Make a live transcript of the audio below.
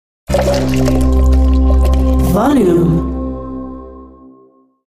Volume.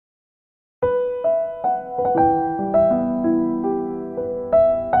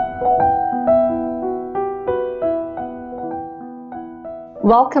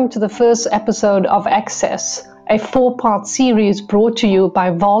 Welcome to the first episode of Access, a 4-part series brought to you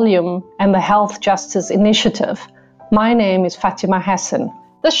by Volume and the Health Justice Initiative. My name is Fatima Hassan.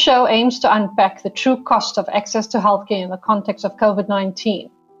 This show aims to unpack the true cost of access to healthcare in the context of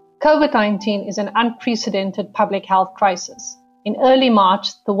COVID-19. COVID-19 is an unprecedented public health crisis. In early March,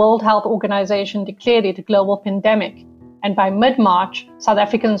 the World Health Organization declared it a global pandemic, and by mid-March, South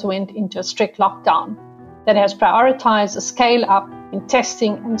Africans went into a strict lockdown that has prioritized a scale-up in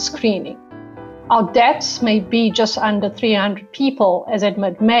testing and screening. Our deaths may be just under 300 people as at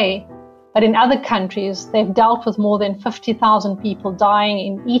mid-May, but in other countries, they've dealt with more than 50,000 people dying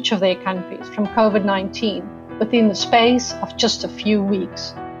in each of their countries from COVID-19 within the space of just a few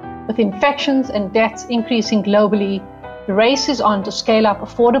weeks. With infections and deaths increasing globally, the race is on to scale up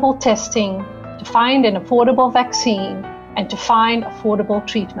affordable testing, to find an affordable vaccine, and to find affordable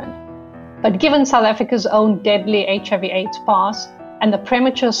treatment. But given South Africa's own deadly HIV/AIDS past and the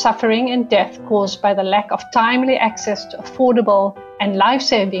premature suffering and death caused by the lack of timely access to affordable and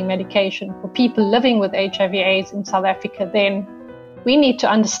life-saving medication for people living with HIV/AIDS in South Africa, then we need to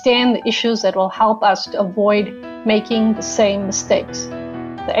understand the issues that will help us to avoid making the same mistakes.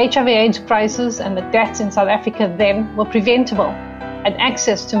 The HIV/AIDS crisis and the deaths in South Africa then were preventable, and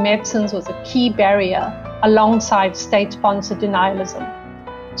access to medicines was a key barrier alongside state-sponsored denialism.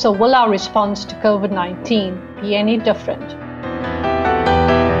 So will our response to COVID-19 be any different?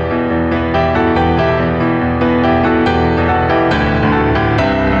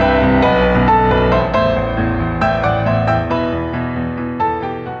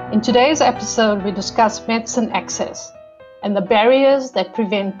 In today's episode, we discuss medicine access and the barriers that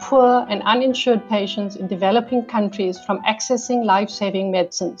prevent poor and uninsured patients in developing countries from accessing life-saving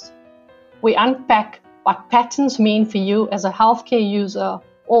medicines. We unpack what patents mean for you as a healthcare user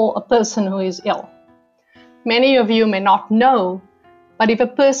or a person who is ill. Many of you may not know, but if a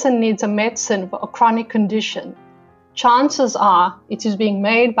person needs a medicine for a chronic condition, chances are it is being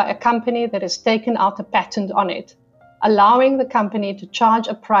made by a company that has taken out a patent on it, allowing the company to charge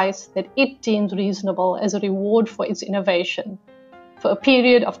a price that it deems reasonable as a reward for its innovation, for a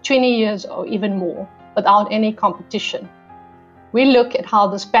period of 20 years or even more, without any competition. We look at how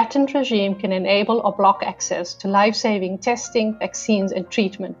this patent regime can enable or block access to life-saving testing, vaccines, and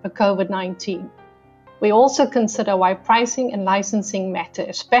treatment for COVID-19. We also consider why pricing and licensing matter,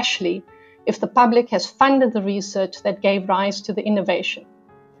 especially if the public has funded the research that gave rise to the innovation.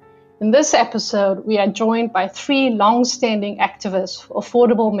 In this episode, we are joined by 3 long-standing activists for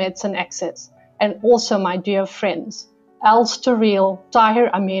affordable medicine access, and also my dear friends, Els Torriel, Tahir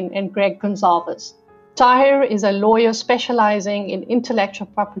Amin, and Greg Gonzalez. Tahir is a lawyer specializing in intellectual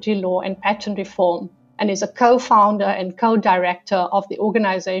property law and patent reform, and is a co-founder and co-director of the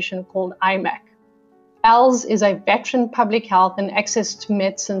organization called IMAC. Els is a veteran public health and access to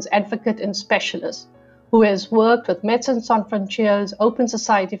medicines advocate and specialist, who has worked with Médecins Sans Frontières, Open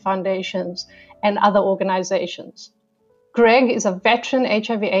Society Foundations, and other organizations. Greg is a veteran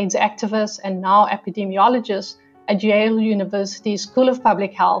HIV/AIDS activist and now epidemiologist at Yale University School of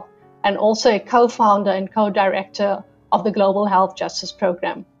Public Health, and also a co-founder and co-director of the Global Health Justice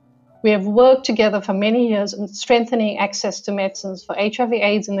Program. We have worked together for many years on strengthening access to medicines for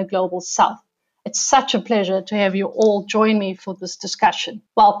HIV/AIDS in the Global South. It's such a pleasure to have you all join me for this discussion.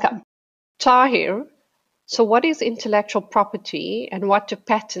 Welcome. Tahir, so what is intellectual property and what do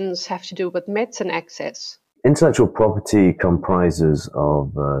patents have to do with medicine access? Intellectual property comprises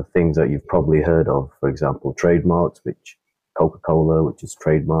of things that you've probably heard of, for example, trademarks, which Coca-Cola, which is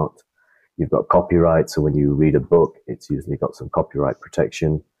trademarked. You've got copyright, so when you read a book, it's usually got some copyright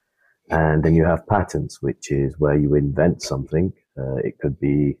protection. And then you have patents, which is where you invent something. It could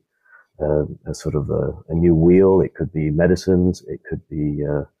be a sort of a new wheel, it could be medicines, it could be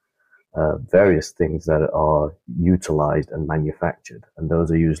various things that are utilized and manufactured, and those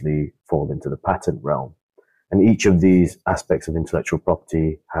are usually fall into the patent realm. And each of these aspects of intellectual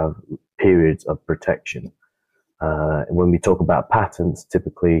property have periods of protection. When we talk about patents,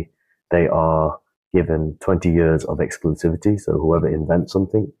 typically they are given 20 years of exclusivity. So whoever invents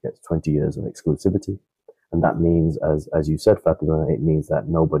something gets 20 years of exclusivity. And that means, as you said, Fatima, it means that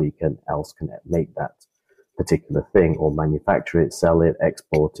nobody else can make that particular thing or manufacture it, sell it,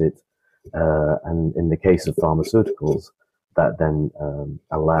 export it. And in the case of pharmaceuticals, that then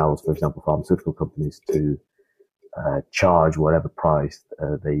allows, for example, pharmaceutical companies to charge whatever price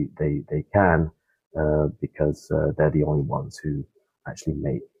they can because they're the only ones who actually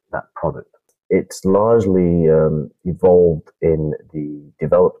make that product. It's largely evolved in the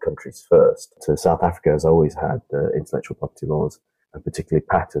developed countries first. So South Africa has always had intellectual property laws, and particularly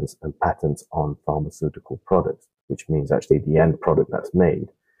patents and patents on pharmaceutical products, which means actually the end product that's made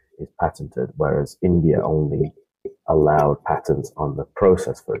is patented, whereas India only allowed patents on the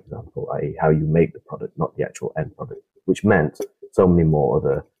process, for example, i.e. how you make the product, not the actual end product, which meant so many more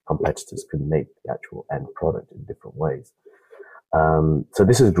other competitors could make the actual end product in different ways. So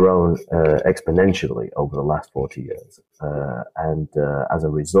this has grown exponentially over the last 40 years. And as a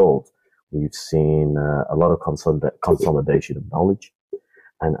result, we've seen a lot of consolidation of knowledge.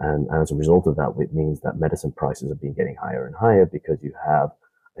 And as a result of that, it means that medicine prices have been getting higher and higher because you have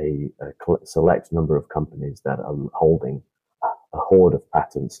a select number of companies that are holding a hoard of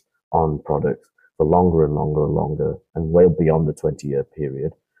patents on products for longer and longer and longer, and way beyond the 20-year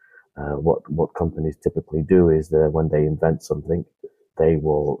period. What companies typically do is that when they invent something, they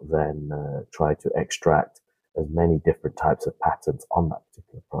will then try to extract as many different types of patents on that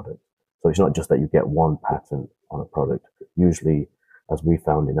particular product. So it's not just that you get one patent on a product. Usually, as we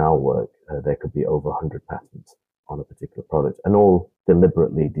found in our work, there could be over 100 patents on a particular product, and all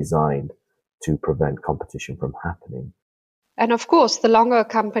deliberately designed to prevent competition from happening. And of course, the longer a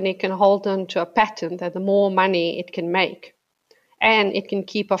company can hold on to a patent, the more money it can make. And it can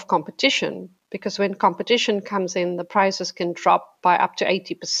keep off competition, because when competition comes in, the prices can drop by up to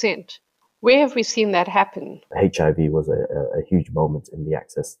 80%. Where have we seen that happen? HIV was a huge moment in the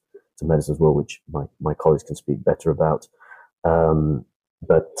access to medicine as well, which my colleagues can speak better about.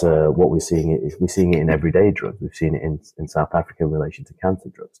 But what we're seeing it in everyday drugs. We've seen it in South Africa in relation to cancer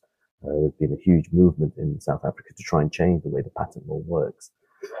drugs. There's been a huge movement in South Africa to try and change the way the patent law works,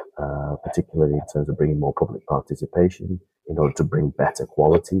 particularly in terms of bringing more public participation in order to bring better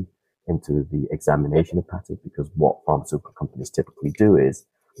quality into the examination of patents. Because what pharmaceutical companies typically do is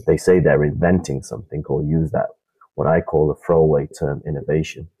they say they're inventing something, or use that, what I call a throwaway term,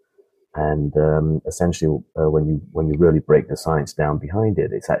 innovation. And essentially, when you really break the science down behind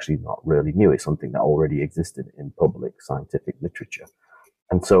it, it's actually not really new. It's something that already existed in public scientific literature.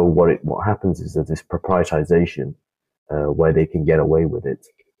 And so what happens is that this proprietization, where they can get away with it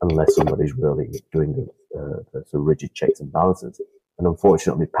unless somebody's really doing the rigid checks and balances. And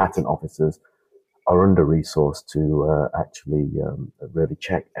unfortunately, patent officers are under-resourced to actually really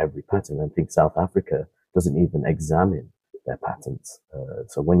check every patent. I think South Africa doesn't even examine their patents.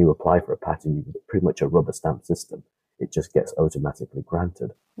 So when you apply for a patent, you get pretty much a rubber stamp system. It just gets automatically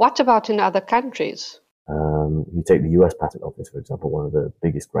granted. What about in other countries? You take the US Patent Office, for example, one of the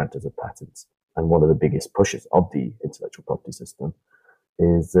biggest grantors of patents and one of the biggest pushers of the intellectual property system,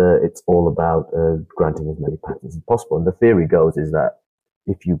 is it's all about granting as many patents as possible. And the theory goes is that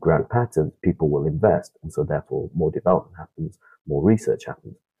if you grant patents, people will invest, and so therefore more development happens, more research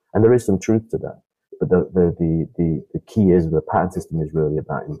happens. And there is some truth to that. But the key is the patent system is really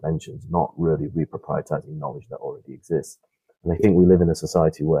about inventions, not really reproprietizing knowledge that already exists. And I think we live in a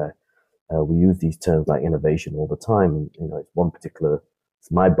society where we use these terms like innovation all the time. And,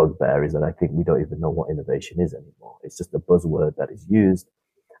 it's my bugbear is that I think we don't even know what innovation is anymore. It's just a buzzword that is used,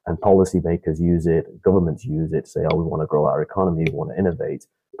 and policymakers use it, governments use it to say, oh, we want to grow our economy, we want to innovate.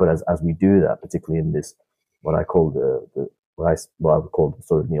 But as we do that, particularly in this, what I call what I would call the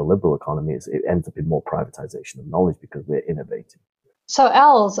sort of neoliberal economy, is it ends up in more privatization of knowledge because we're innovating. So,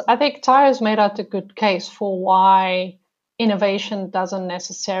 Els, I think Tyre's made out a good case for why innovation doesn't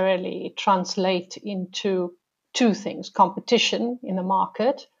necessarily translate into two things: competition in the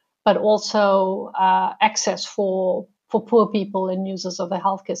market, but also access for poor people and users of the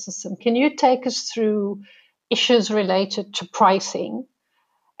healthcare system. Can you take us through issues related to pricing,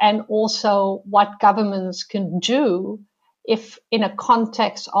 and also what governments can do if, in a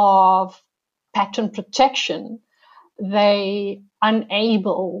context of patent protection, they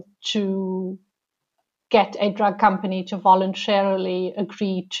unable to get a drug company to voluntarily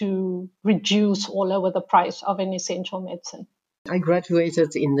agree to reduce or lower the price of an essential medicine? I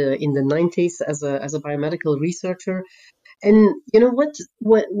graduated in the 90s as a biomedical researcher. And you know what?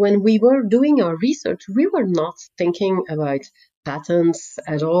 When we were doing our research, we were not thinking about patents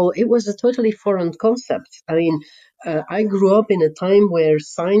at all. It was a totally foreign concept. I mean, I grew up in a time where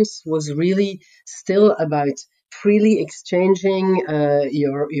science was really still about freely exchanging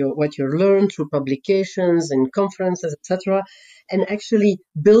what you learned through publications and conferences, etc., and actually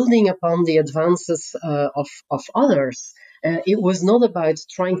building upon the advances of others. It was not about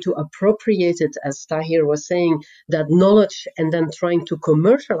trying to appropriate it, as Tahir was saying, that knowledge, and then trying to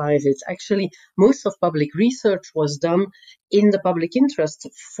commercialize it. Actually, most of public research was done in the public interest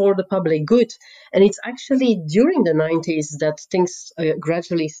for the public good. And it's actually during the 90s that things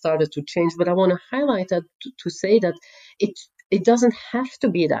gradually started to change. But I want to highlight that to say that it doesn't have to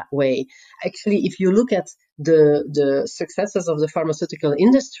be that way. Actually, if you look at the successes of the pharmaceutical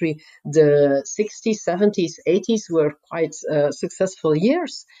industry, the 60s, 70s, 80s were quite successful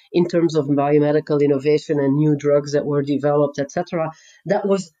years in terms of biomedical innovation and new drugs that were developed, etc. That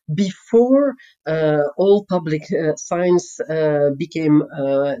was before all public science became,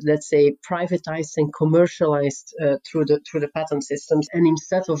 let's say, privatized and commercialized through the patent systems. And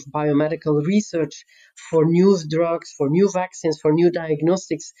instead of biomedical research for new drugs, for new vaccines, for new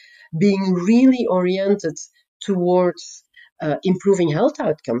diagnostics, being really oriented towards improving health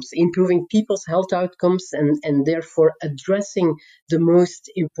outcomes, improving people's health outcomes, and therefore addressing the most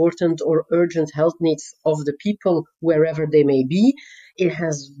important or urgent health needs of the people wherever they may be, it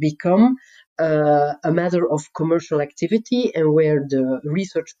has become a matter of commercial activity, and where the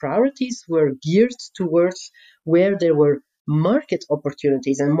research priorities were geared towards where there were market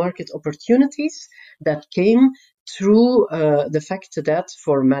opportunities, and market opportunities that came through the fact that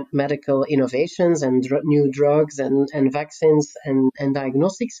for medical innovations and new drugs and vaccines and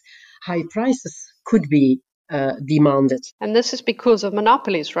diagnostics, high prices could be demanded. And this is because of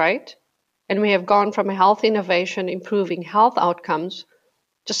monopolies, right? And we have gone from a health innovation improving health outcomes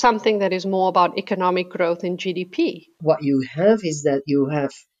to something that is more about economic growth and GDP. What you have is that you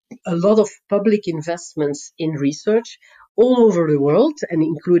have a lot of public investments in research all over the world, and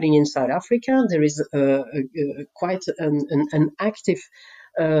including in South Africa. There is quite an active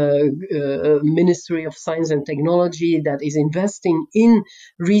Ministry of Science and Technology that is investing in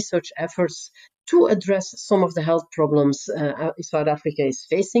research efforts to address some of the health problems South Africa is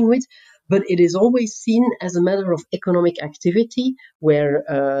facing with. But it is always seen as a matter of economic activity, where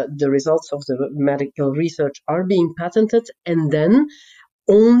the results of the medical research are being patented and then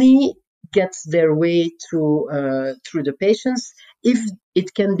only gets their way through the patients if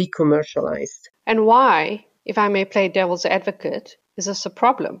it can be commercialized. And why, if I may play devil's advocate, is this a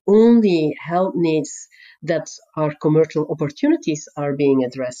problem? Only health needs that are commercial opportunities are being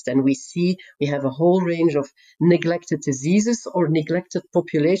addressed. And we have a whole range of neglected diseases or neglected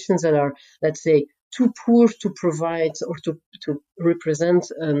populations that are, let's say, too poor to provide or to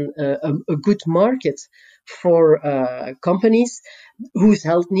represent a good market for companies whose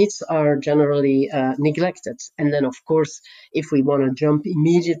health needs are generally neglected. And then, of course, if we want to jump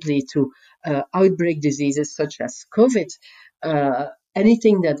immediately to outbreak diseases such as COVID,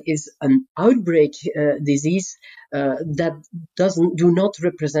 anything that is an outbreak disease that do not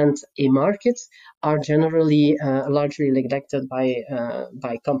represent a market are generally largely neglected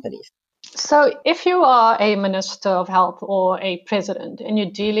by companies. So if you are a minister of health or a president and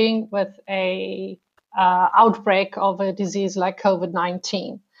you're dealing with a outbreak of a disease like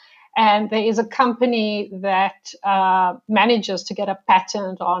COVID-19, and there is a company that manages to get a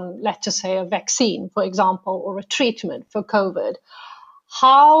patent on, let's just say, a vaccine, for example, or a treatment for COVID,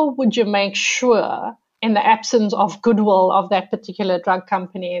 how would you make sure, in the absence of goodwill of that particular drug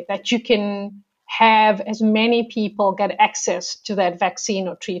company, that you can have as many people get access to that vaccine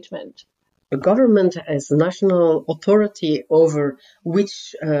or treatment? The government has national authority over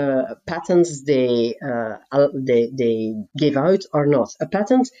which patents they give out or not. A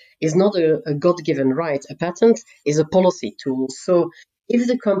patent is not a God-given right. A patent is a policy tool. So if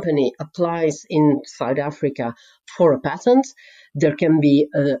the company applies in South Africa for a patent, there can be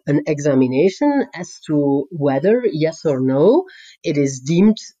an examination as to whether, yes or no, it is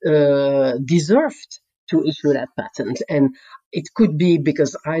deemed deserved to issue that patent. And it could be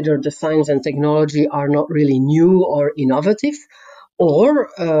because either the science and technology are not really new or innovative, or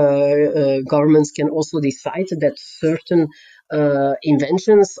governments can also decide that certain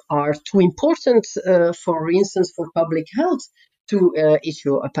inventions are too important, for instance, for public health to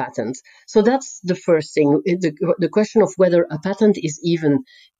issue a patent. So that's the first thing, the question of whether a patent is even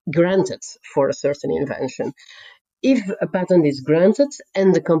granted for a certain invention. If a patent is granted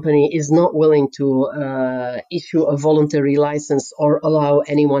and the company is not willing to issue a voluntary license or allow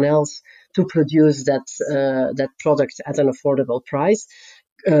anyone else to produce that product at an affordable price,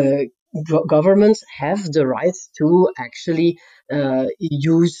 governments have the right to actually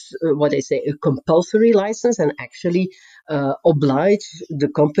use what they say a compulsory license and actually oblige the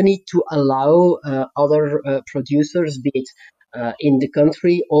company to allow other producers, be it in the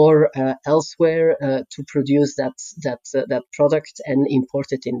country or elsewhere, to produce that product and import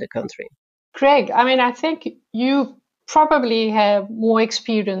it in the country. Greg, I mean, I think you probably have more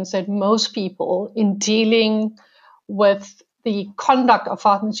experience than most people in dealing with the conduct of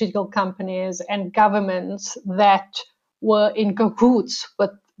pharmaceutical companies and governments that were in cahoots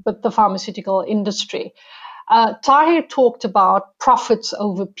with the pharmaceutical industry. Tahir talked about profits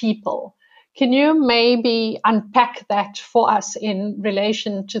over people. Can you maybe unpack that for us in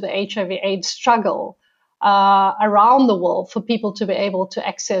relation to the HIV/AIDS struggle around the world for people to be able to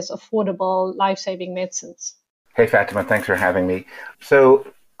access affordable life-saving medicines? Hey, Fatima, thanks for having me. So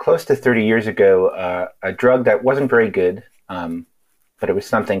close to 30 years ago, a drug that wasn't very good, but it was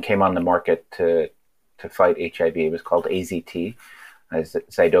something, came on the market to fight HIV. It was called AZT,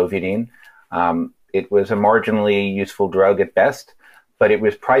 Zidovudine. It was a marginally useful drug at best, but it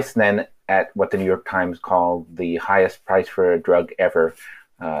was priced then at what the New York Times called the highest price for a drug ever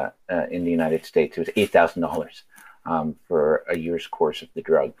in the United States. It was $8,000 for a year's course of the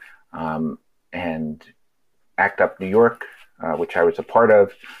drug. And ACT UP New York, which I was a part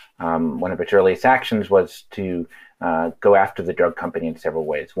of, one of its earliest actions was to go after the drug company in several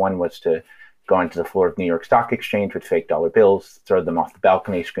ways. One was to go onto the floor of New York Stock Exchange with fake dollar bills, throw them off the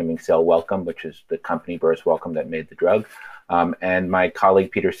balcony screaming "Sell Welcome," which is the company Burroughs Wellcome that made the drug. And my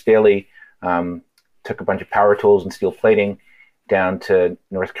colleague Peter Staley took a bunch of power tools and steel plating down to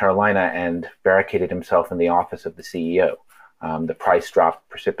North Carolina and barricaded himself in the office of the CEO. The price dropped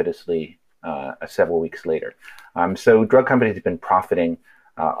precipitously several weeks later. So drug companies have been profiting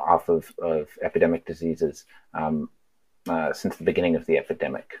off of epidemic diseases since the beginning of the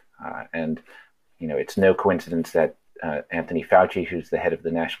epidemic. And, you know, it's no coincidence that Anthony Fauci, who's the head of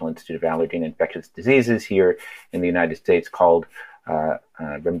the National Institute of Allergy and Infectious Diseases here in the United States, called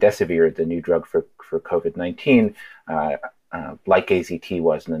remdesivir, the new drug for COVID-19, like AZT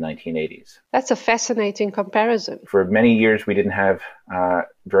was in the 1980s. That's a fascinating comparison. For many years, we didn't have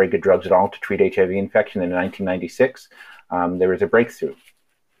very good drugs at all to treat HIV infection. In 1996, there was a breakthrough.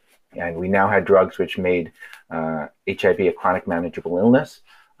 And we now had drugs which made HIV a chronic manageable illness.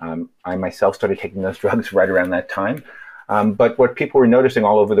 I myself started taking those drugs right around that time. But what people were noticing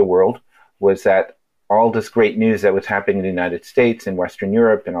all over the world was that all this great news that was happening in the United States, in Western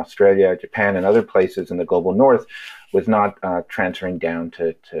Europe, in Australia, Japan, and other places in the global north was not transferring down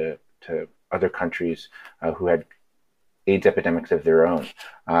to other countries who had AIDS epidemics of their own.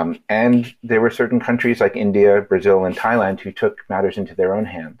 And there were certain countries like India, Brazil, and Thailand who took matters into their own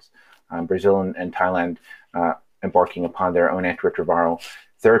hands. Brazil and Thailand embarking upon their own antiretroviral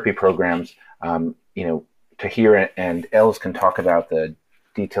therapy programs. Tahir and Els can talk about the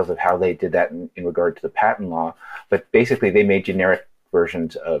details of how they did that in regard to the patent law, but basically they made generic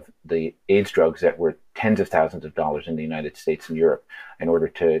versions of the AIDS drugs that were tens of thousands of dollars in the United States and Europe in order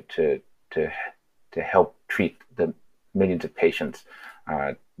to help treat the millions of patients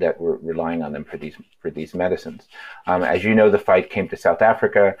that were relying on them for these medicines. As you know, the fight came to South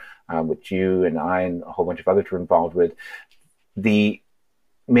Africa, which you and I and a whole bunch of others were involved with. The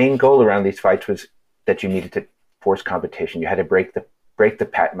main goal around these fights was that you needed to force competition. You had to break the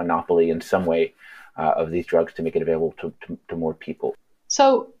patent monopoly in some way of these drugs to make it available to more people.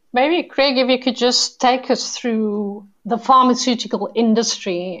 So maybe, Craig, if you could just take us through the pharmaceutical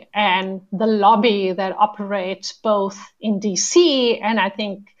industry and the lobby that operates both in DC and I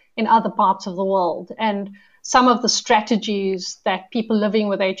think in other parts of the world, and some of the strategies that people living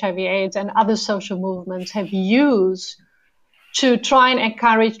with HIV/AIDS and other social movements have used to try and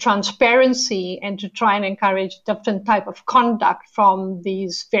encourage transparency and to try and encourage different type of conduct from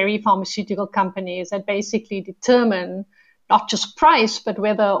these very pharmaceutical companies that basically determine not just price, but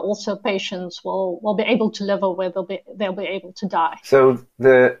whether also patients will be able to live or whether they'll be able to die. So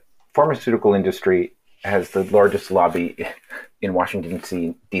the pharmaceutical industry has the largest lobby in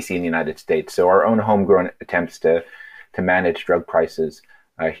Washington, D.C. in the United States. So our own homegrown attempts to manage drug prices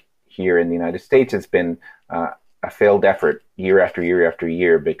here in the United States has been a failed effort year after year after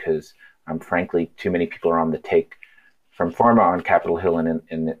year because, frankly, too many people are on the take from pharma on Capitol Hill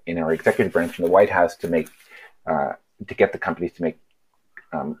and in our executive branch in the White House to get the companies to make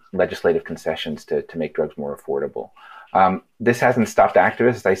legislative concessions to make drugs more affordable. This hasn't stopped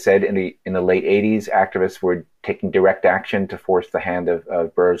activists. As I said, in the late 80s, activists were taking direct action to force the hand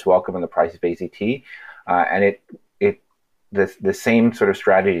of Burroughs Wellcome on the price of AZT, and the same sort of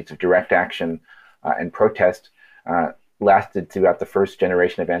strategies of direct action and protest lasted throughout the first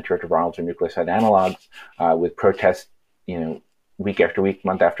generation of antiretrovirals or nucleoside analogs, with protests, week after week,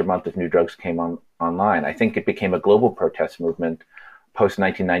 month after month, as new drugs came online. I think it became a global protest movement post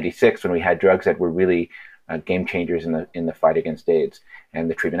 1996 when we had drugs that were really game changers in the fight against AIDS. And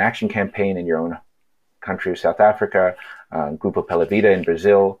the Treatment Action Campaign in your own country of South Africa, Grupo Pela Vida in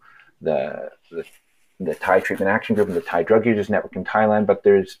Brazil, the the Thai Treatment Action Group and the Thai Drug Users Network in Thailand, but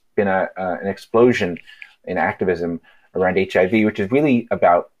there's been an explosion in activism around HIV, which is really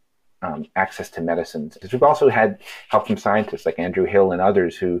about access to medicines. We've also had help from scientists like Andrew Hill and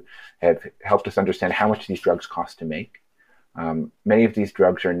others who have helped us understand how much these drugs cost to make. Many of these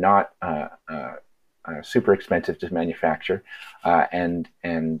drugs are not super expensive to manufacture, and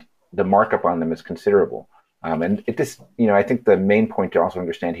the markup on them is considerable. And I think the main point to also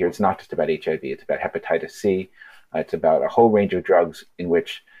understand here, it's not just about HIV, it's about hepatitis C. It's about a whole range of drugs in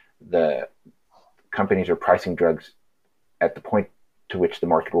which the companies are pricing drugs at the point to which the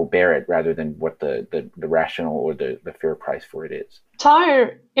market will bear it rather than what the rational or the fair price for it is.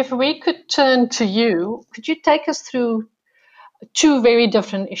 Tahir, if we could turn to you, could you take us through two very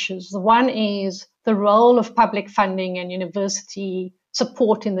different issues? The one is the role of public funding and university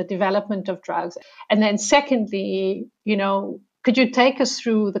support in the development of drugs. And then secondly, could you take us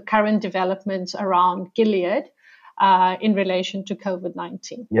through the current developments around Gilead in relation to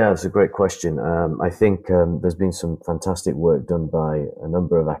COVID-19? Yeah, it's a great question. I think there's been some fantastic work done by a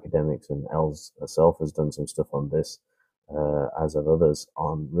number of academics, and Els herself has done some stuff on this, as have others,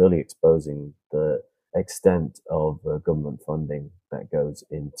 on really exposing the extent of government funding that goes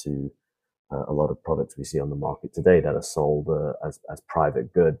into a lot of products we see on the market today that are sold as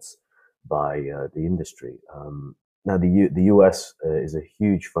private goods by the industry. Now, the US is a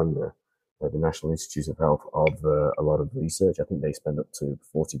huge funder, the National Institutes of Health, of a lot of research. I think they spend up to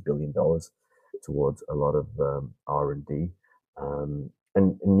 $40 billion towards a lot of R&D.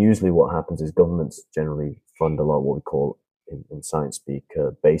 And usually what happens is governments generally fund a lot of what we call in science speak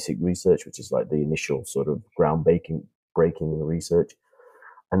basic research, which is like the initial sort of breaking research.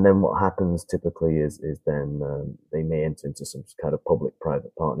 And then what happens typically is then they may enter into some kind of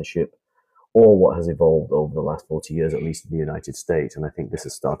public-private partnership, or what has evolved over the last 40 years, at least in the United States, and I think this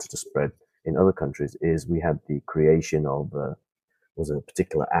has started to spread in other countries, is we had the creation of was a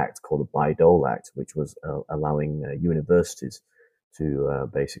particular act called the Bayh-Dole Act, which was allowing universities to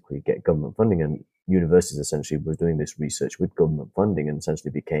basically get government funding, and universities essentially were doing this research with government funding and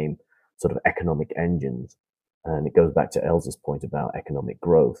essentially became sort of economic engines. And it goes back to Elsa's point about economic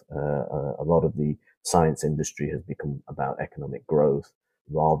growth. A lot of the science industry has become about economic growth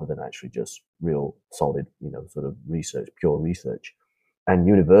rather than actually just real solid, sort of research, pure research. And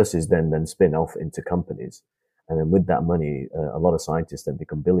universities then spin off into companies. And then with that money, a lot of scientists then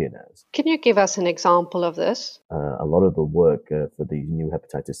become billionaires. Can you give us an example of this? A lot of the work for the new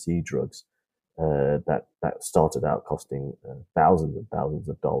hepatitis C drugs that started out costing thousands and thousands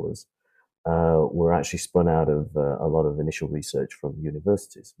of dollars were actually spun out of a lot of initial research from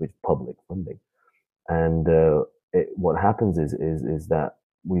universities with public funding. And what happens is that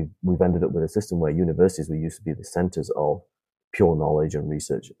we've ended up with a system where universities were used to be the centers of pure knowledge and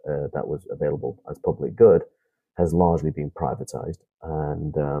research that was available as public good, has largely been privatized.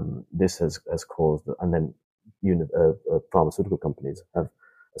 And this has caused, and then pharmaceutical companies have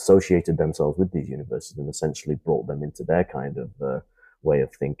associated themselves with these universities and essentially brought them into their kind of way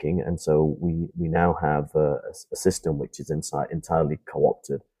of thinking. And so we now have a system which is entirely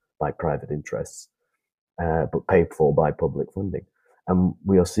co-opted by private interests, but paid for by public funding. And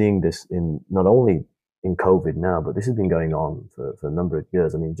we are seeing this in not only in COVID now, but this has been going on for a number of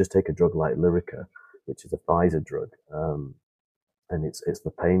years. I mean, just take a drug like Lyrica, which is a Pfizer drug, and it's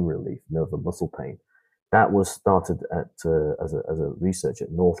for pain relief, nerve and muscle pain. That was started as a research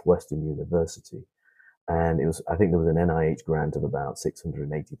at Northwestern University, and I think there was an NIH grant of about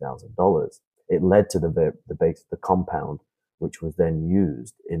 $680,000. It led to the compound, which was then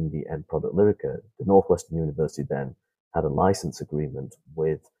used in the end product Lyrica. The Northwestern University then had a license agreement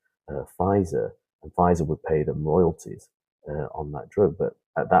with Pfizer, and Pfizer would pay them royalties on that drug. But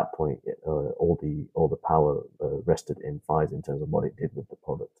at that point, all the power rested in Pfizer in terms of what it did with the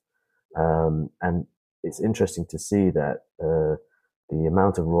product. And it's interesting to see that the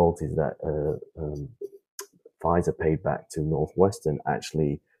amount of royalties that Pfizer paid back to Northwestern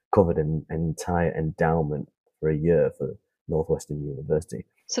actually covered an entire endowment for a year for Northwestern University.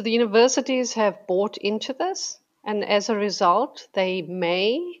 So the universities have bought into this, and as a result, they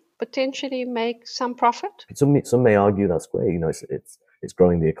may potentially make some profit? Some may argue that's great. It's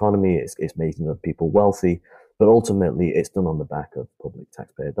growing the economy, it's making other people wealthy, but ultimately it's done on the back of public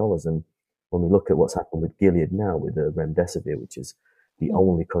taxpayer dollars. And when we look at what's happened with Gilead now, with the remdesivir, which is the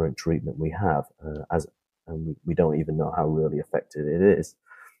only current treatment we have, and we don't even know how really effective it is,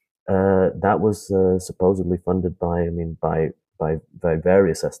 that was supposedly funded by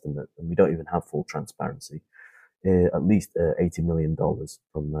various estimates, and we don't even have full transparency. At least $80 million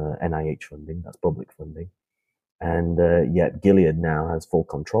from NIH funding, that's public funding. And yet Gilead now has full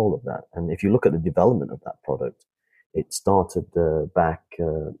control of that. And if you look at the development of that product, it started back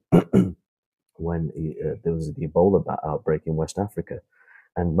when there was the Ebola outbreak in West Africa.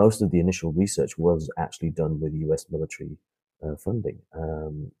 And most of the initial research was actually done with US military funding.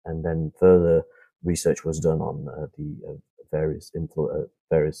 And then further research was done on the various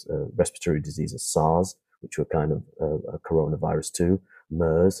respiratory diseases, SARS, which were kind of a coronavirus too,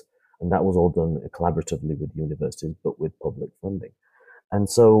 MERS, and that was all done collaboratively with universities, but with public funding. And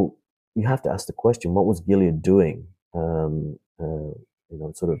so you have to ask the question: what was Gilead doing?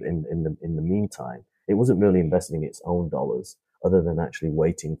 Sort of in the meantime, it wasn't really investing its own dollars, other than actually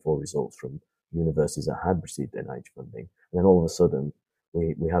waiting for results from universities that had received NIH funding. And then all of a sudden,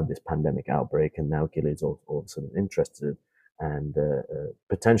 we have this pandemic outbreak, and now Gilead's all of a sudden interested and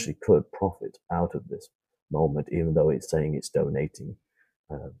potentially could profit out of this moment, even though it's saying it's donating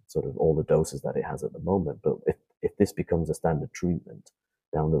sort of all the doses that it has at the moment. But if this becomes a standard treatment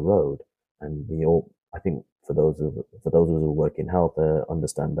down the road, and we all, I think for those of us who work in health,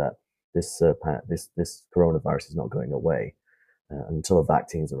 understand that this coronavirus is not going away. Until a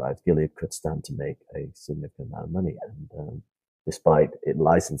vaccine arrives, Gilead could stand to make a significant amount of money. And despite it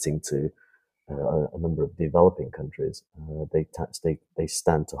licensing to a number of developing countries, they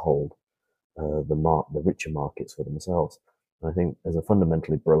stand to hold the richer markets for themselves. And I think there's a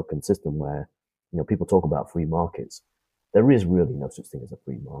fundamentally broken system where, people talk about free markets. There is really no such thing as a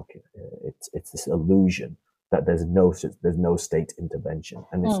free market. It's this illusion that there's no state intervention,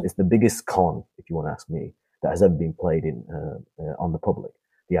 and it's the biggest con, if you want to ask me, that has ever been played on the public.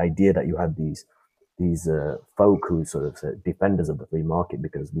 The idea that you have these folk who sort of defenders of the free market,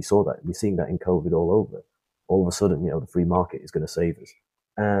 because we're seeing that in COVID all over. All of a sudden, the free market is going to save us.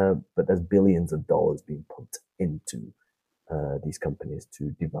 But there's billions of dollars being pumped into these companies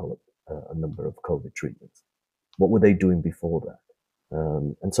to develop a number of COVID treatments. What were they doing before that?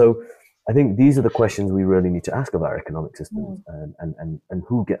 And so I think these are the questions we really need to ask of our economic systems, and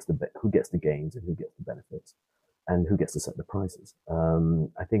who gets the gains and who gets the benefits, and who gets to set the prices.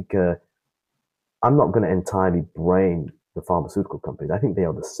 I think I'm not going to entirely blame the pharmaceutical companies. I think they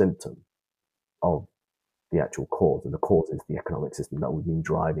are the symptom of the actual cause, and the cause is the economic system that we've been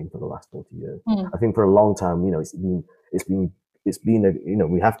driving for the last 40 years. I think for a long time, it's been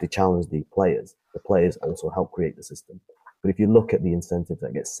we have to challenge the players. The players also help create the system. But if you look at the incentives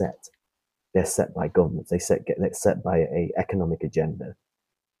that get set, they're set by governments. They're set by a economic agenda,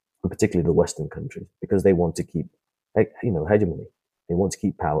 and particularly the Western countries, because they want to keep, hegemony. They want to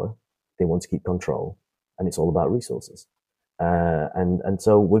keep power. They want to keep control, and it's all about resources. And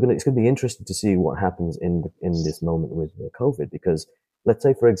so it's going to be interesting to see what happens in this moment with COVID, because let's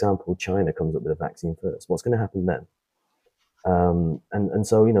say, for example, China comes up with a vaccine first. What's going to happen then? And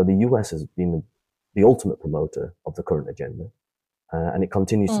so, the US has been the ultimate promoter of the current agenda, and it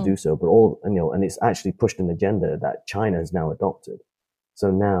continues to do so. But and it's actually pushed an agenda that China has now adopted. So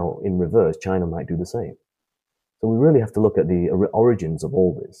now, in reverse, China might do the same. So we really have to look at the origins of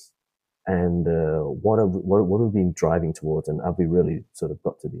all this, and what have we been driving towards, and have we really sort of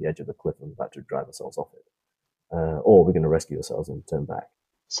got to the edge of the cliff and about to drive ourselves off it, or we're going to rescue ourselves and turn back?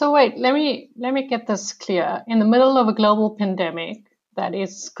 So wait, let me get this clear. In the middle of a global pandemic that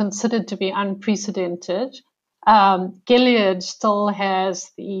is considered to be unprecedented, Gilead still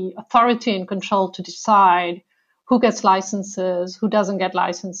has the authority and control to decide who gets licenses, who doesn't get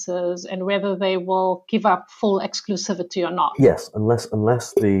licenses, and whether they will give up full exclusivity or not. Yes, unless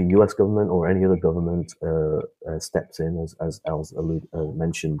the US government or any other government steps in, as Els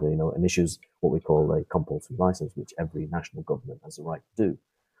mentioned, and issues what we call a compulsory license, which every national government has the right to do.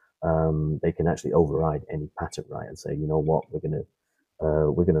 They can actually override any patent right and say, you know what, we're going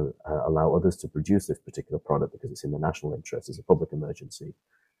to allow others to produce this particular product because it's in the national interest, it's a public emergency,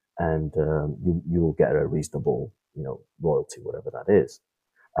 and you will get a reasonable, royalty, whatever that is.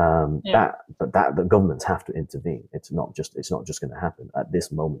 But the governments have to intervene. It's not just going to happen at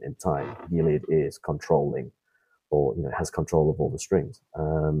this moment in time. Gilead is controlling, or has control of all the strings.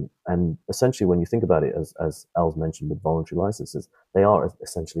 And essentially, when you think about it, as Els mentioned with voluntary licenses, they are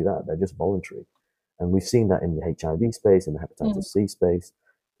essentially that. They're just voluntary. And we've seen that in the HIV space, in the hepatitis C space,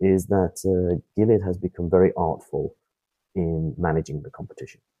 is that Gilead has become very artful in managing the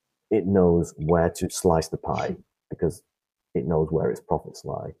competition. It knows where to slice the pie because it knows where its profits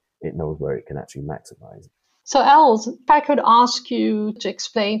lie. It knows where it can actually maximize. So Els, if I could ask you to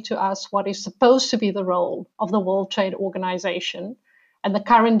explain to us what is supposed to be the role of the World Trade Organization and the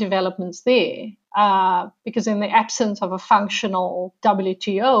current developments there, because in the absence of a functional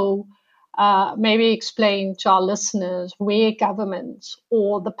WTO, maybe explain to our listeners where governments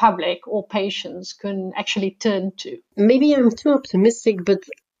or the public or patients can actually turn to. Maybe I'm too optimistic, but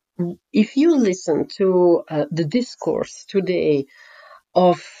if you listen to the discourse today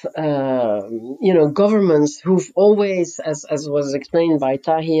of governments who've always, as was explained by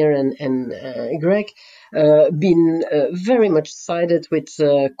Tahir and Greg, been very much sided with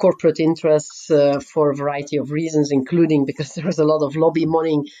corporate interests for a variety of reasons, including because there was a lot of lobby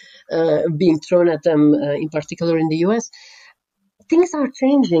money being thrown at them, in particular in the US. Things are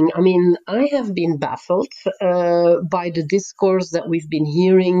changing. I mean, I have been baffled by the discourse that we've been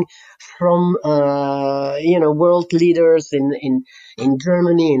hearing from, world leaders in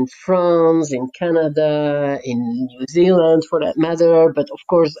Germany, in France, in Canada, in New Zealand, for that matter. But of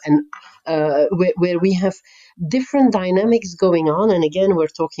course, and where we have different dynamics going on. And again, we're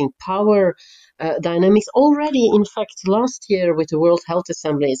talking power dynamics already. In fact, last year with the World Health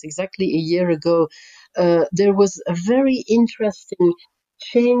Assembly, it's exactly a year ago. There was a very interesting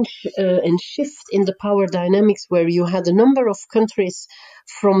change and shift in the power dynamics where you had a number of countries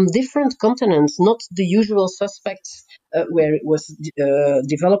from different continents, not the usual suspects, where it was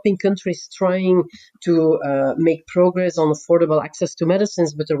developing countries trying to make progress on affordable access to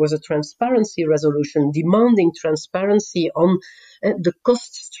medicines, but there was a transparency resolution demanding transparency on the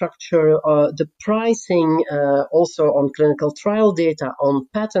cost structure, the pricing, also on clinical trial data, on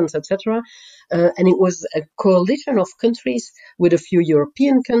patents, etc. And it was a coalition of countries with a few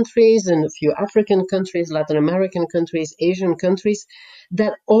European countries and a few African countries, Latin American countries, Asian countries,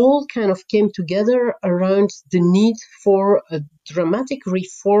 that all kind of came together around the need for a dramatic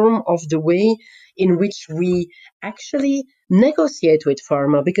reform of the way in which we actually negotiate with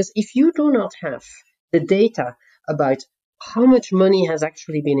pharma. Because if you do not have the data about how much money has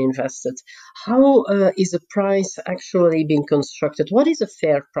actually been invested, how is a price actually being constructed, what is a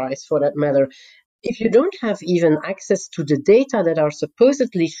fair price for that matter, if you don't have even access to the data that are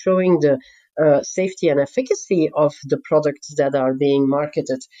supposedly showing the safety and efficacy of the products that are being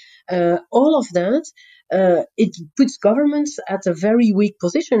marketed, all of that, it puts governments at a very weak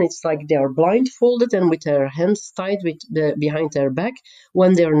position. It's like they are blindfolded and with their hands tied behind their back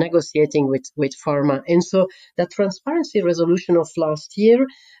when they're negotiating with pharma. And so that transparency resolution of last year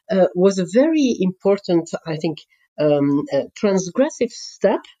was a very important, I think, transgressive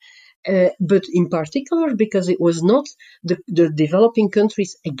step. But in particular, because it was not the developing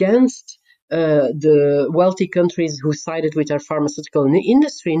countries against the wealthy countries who sided with our pharmaceutical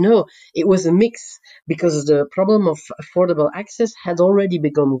industry. No, it was a mix, because the problem of affordable access had already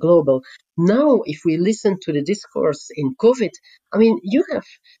become global. Now, if we listen to the discourse in COVID, I mean, you have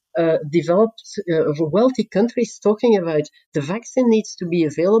developed wealthy countries talking about the vaccine needs to be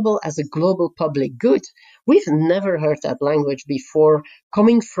available as a global public good. We've never heard that language before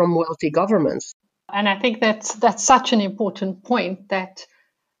coming from wealthy governments. And I think that's such an important point, that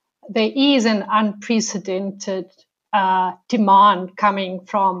there is an unprecedented demand coming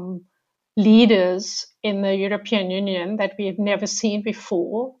from leaders in the European Union that we have never seen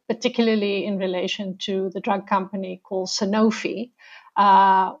before, particularly in relation to the drug company called Sanofi,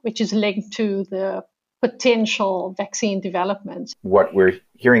 which is linked to the potential vaccine developments. What we're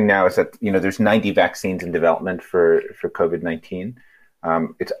hearing now is that there's 90 vaccines in development for COVID-19.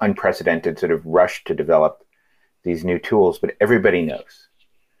 It's unprecedented sort of rush to develop these new tools, but everybody knows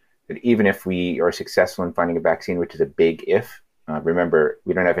that even if we are successful in finding a vaccine, which is a big if, remember,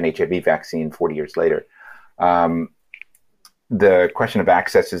 we don't have an HIV vaccine 40 years later, the question of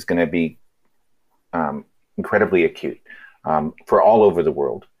access is going to be incredibly acute for all over the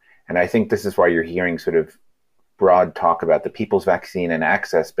world. And I think this is why you're hearing sort of broad talk about the people's vaccine and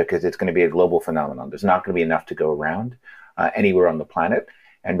access, because it's going to be a global phenomenon. There's not going to be enough to go around anywhere on the planet.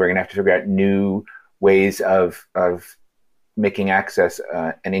 And we're going to have to figure out new ways of making access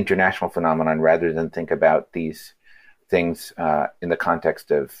an international phenomenon, rather than think about these things in the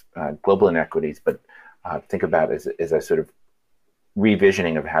context of global inequities, but think about as a sort of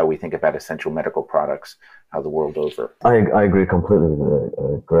revisioning of how we think about essential medical products the world over. I agree completely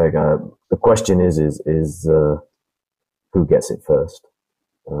with Greg. The question is who gets it first?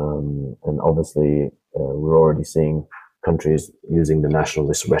 And obviously, we're already seeing countries using the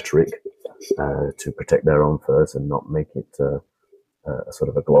nationalist rhetoric to protect their own first and not make it a sort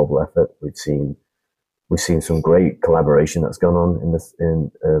of a global effort. We've seen some great collaboration that's gone on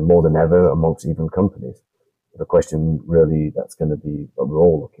in more than ever amongst even companies. The question really that's going to be what we're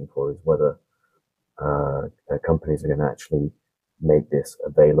all looking for is whether companies are going to actually make this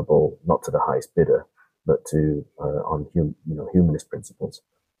available not to the highest bidder, but to on humanist principles.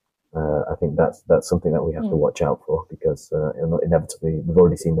 I think that's something that we have to watch out for, because inevitably we've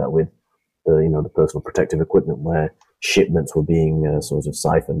already seen that with the personal protective equipment, where shipments were being sort of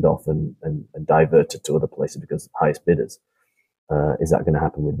siphoned off and diverted to other places because of highest bidders. Is that going to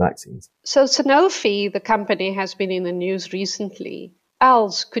happen with vaccines? So Sanofi, the company, has been in the news recently.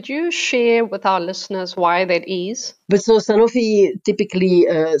 Els, could you share with our listeners why that is? But so Sanofi, typically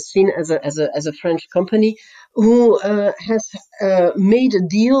seen as a French company, who has made a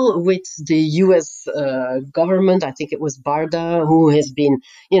deal with the U.S. government. I think it was BARDA, who has been,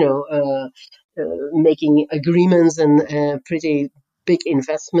 making agreements and pretty big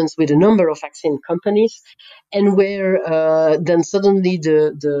investments with a number of vaccine companies, and where then suddenly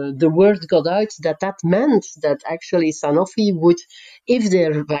the word got out that meant that actually Sanofi would, if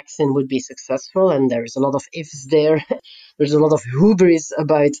their vaccine would be successful, and there's a lot of ifs there, there's a lot of hubris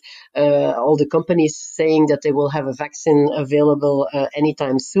about all the companies saying that they will have a vaccine available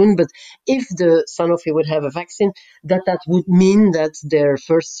anytime soon, but if the Sanofi would have a vaccine, that would mean that their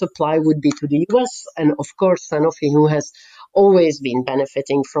first supply would be to the US, and of course Sanofi, who has always been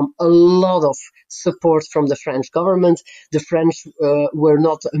benefiting from a lot of support from the French government. The French were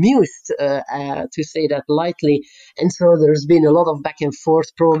not amused, to say that lightly. And so there's been a lot of back and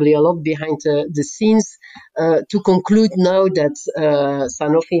forth, probably a lot behind the scenes, to conclude now that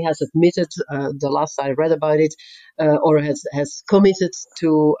Sanofi has admitted, the last I read about it, or has committed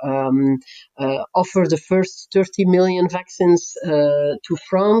to offer the first 30 million vaccines to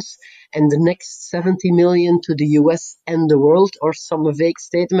France, and the next 70 million to the US and the world, or some vague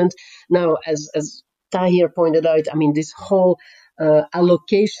statement. Now, as Tahir pointed out, I mean, this whole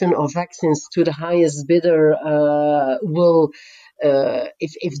allocation of vaccines to the highest bidder will,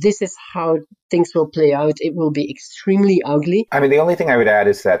 if this is how things will play out, it will be extremely ugly. I mean, the only thing I would add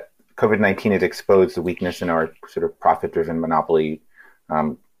is that COVID-19 has exposed the weakness in our sort of profit-driven,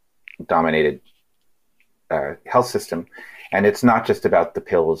 monopoly-dominated health system. And it's not just about the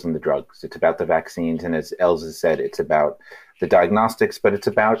pills and the drugs. It's about the vaccines. And as Els has said, it's about the diagnostics, but it's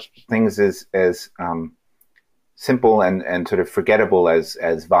about things as simple and sort of forgettable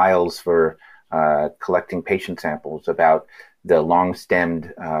as vials for collecting patient samples, about the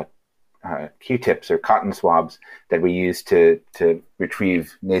long-stemmed Q-tips or cotton swabs that we use to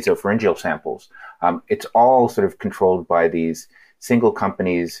retrieve nasopharyngeal samples. It's all sort of controlled by these single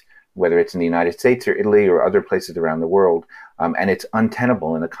companies, whether it's in the United States or Italy or other places around the world, and it's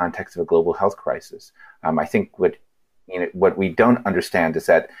untenable in the context of a global health crisis. I think what we don't understand is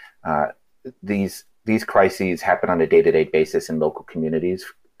that these crises happen on a day-to-day basis in local communities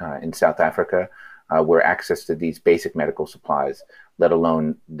in South Africa, where access to these basic medical supplies, let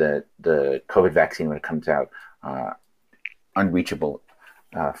alone the COVID vaccine when it comes out, unreachable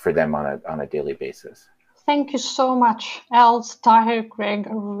for them on a daily basis. Thank you so much, Els, Tahir, Greg.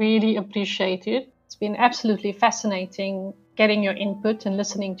 I really appreciate it. It's been absolutely fascinating getting your input and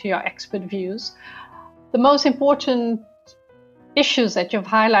listening to your expert views. The most important issues that you've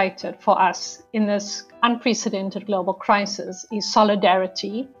highlighted for us in this unprecedented global crisis is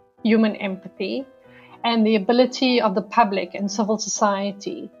solidarity, human empathy, and the ability of the public and civil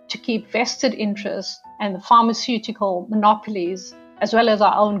society to keep vested interests and the pharmaceutical monopolies, as well as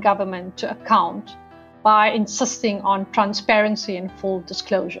our own government, to account by insisting on transparency and full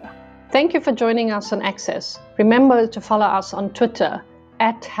disclosure. Thank you for joining us on Access. Remember to follow us on Twitter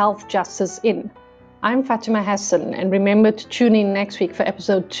 @HealthJusticeIn. I'm Fatima Hassan, and remember to tune in next week for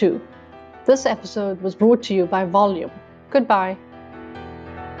episode 2. This episode was brought to you by Volume. Goodbye.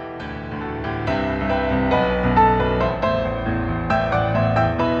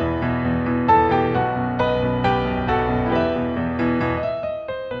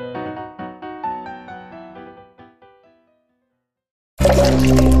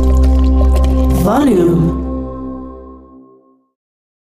 Volume.